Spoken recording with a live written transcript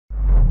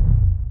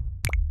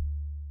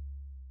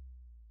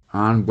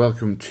And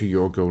welcome to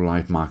your Go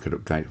Live market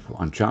update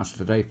on charts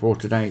today for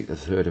today, the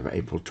 3rd of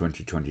April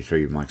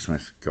 2023. Mike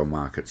Smith, Go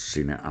Markets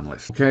Senior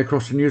Analyst. Okay,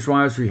 across the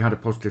newswires, we had a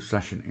positive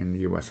session in the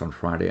US on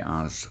Friday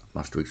as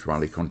last week's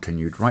rally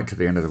continued right to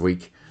the end of the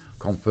week,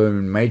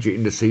 confirming major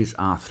indices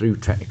are through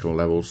technical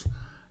levels.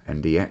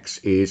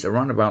 NDX is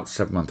around about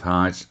 7-month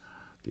highs.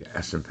 The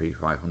S&P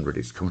 500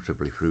 is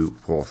comfortably through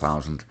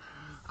 4,000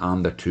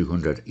 and the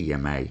 200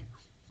 EMA.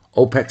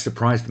 OPEC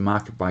surprised the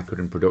market by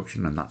cutting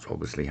production, and that's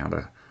obviously had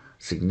a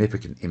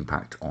significant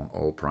impact on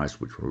oil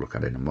price, which we'll look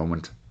at in a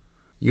moment.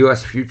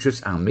 US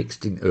futures are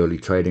mixed in early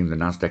trading. The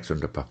Nasdaq's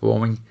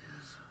underperforming.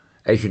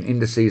 Asian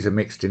indices are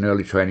mixed in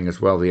early trading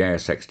as well. The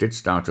ASX did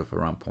start up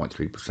around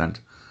 0.3%,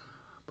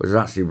 but has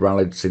actually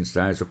rallied since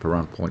there, is up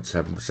around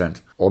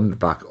 0.7% on the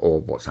back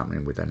of what's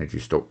happening with energy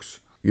stocks.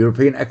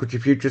 European equity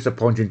futures are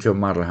pointing to a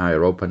mildly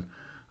higher open,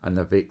 and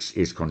the VIX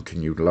is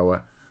continued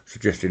lower,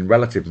 suggesting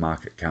relative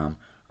market calm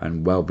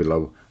and well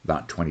below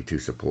that 22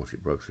 support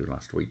it broke through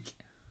last week.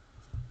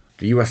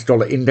 The US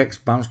dollar index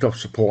bounced off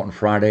support on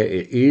Friday.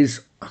 It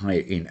is high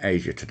in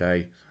Asia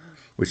today.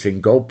 We're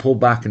seeing gold pull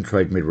back and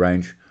trade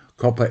mid-range.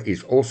 Copper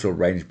is also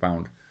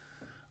range-bound.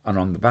 And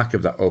on the back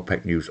of that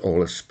OPEC news,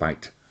 oil has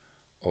spiked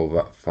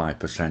over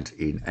 5%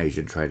 in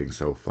Asian trading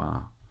so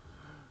far.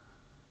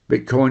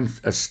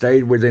 Bitcoin has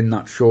stayed within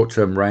that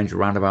short-term range,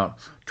 around about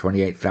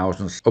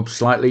 28,000, up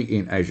slightly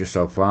in Asia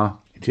so far.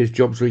 It is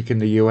jobs week in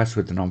the US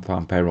with the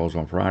non-farm payrolls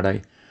on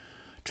Friday.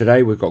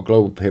 Today we've got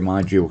global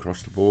PMI due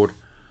across the board.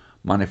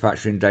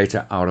 Manufacturing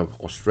data out of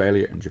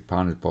Australia and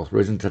Japan has both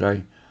risen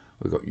today.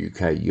 We've got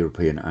UK,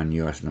 European and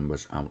US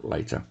numbers out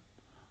later.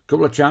 A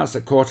couple of charts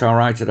that caught our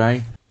eye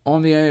today.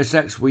 On the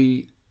ASX,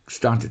 we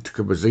started to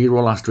cover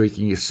zero last week,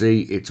 and you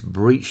see it's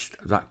breached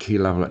that key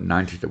level at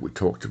 90 that we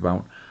talked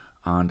about,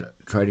 and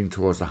trading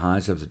towards the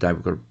highs of the day.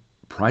 We've got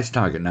a price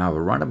target now of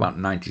around about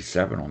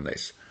 97 on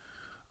this,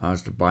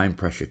 as the buying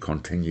pressure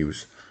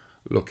continues,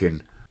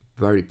 looking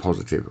very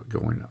positive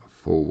going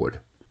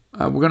forward.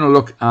 We're going to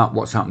look at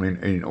what's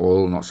happening in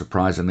oil. Not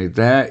surprisingly,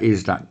 there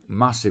is that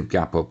massive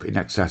gap up in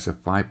excess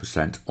of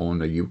 5% on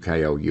the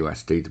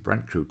UKOUSD, the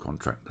Brent crude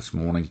contract this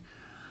morning.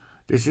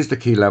 This is the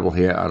key level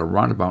here at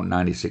around about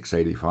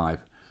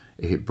 96.85.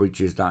 If it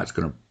breaches that, it's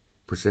going to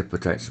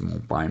precipitate some more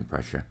buying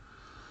pressure.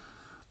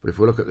 But if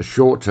we look at the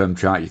short-term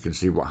chart, you can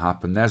see what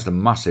happened. There's the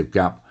massive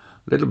gap,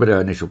 a little bit of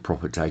initial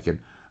profit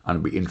taken, and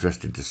it'll be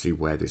interesting to see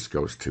where this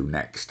goes to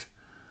next.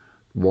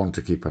 One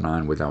to keep an eye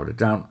on without a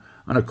doubt.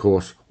 And of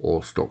course,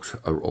 all stocks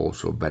are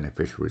also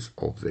beneficiaries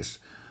of this.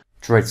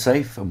 Trade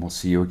safe, and we'll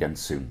see you again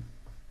soon.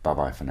 Bye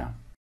bye for now.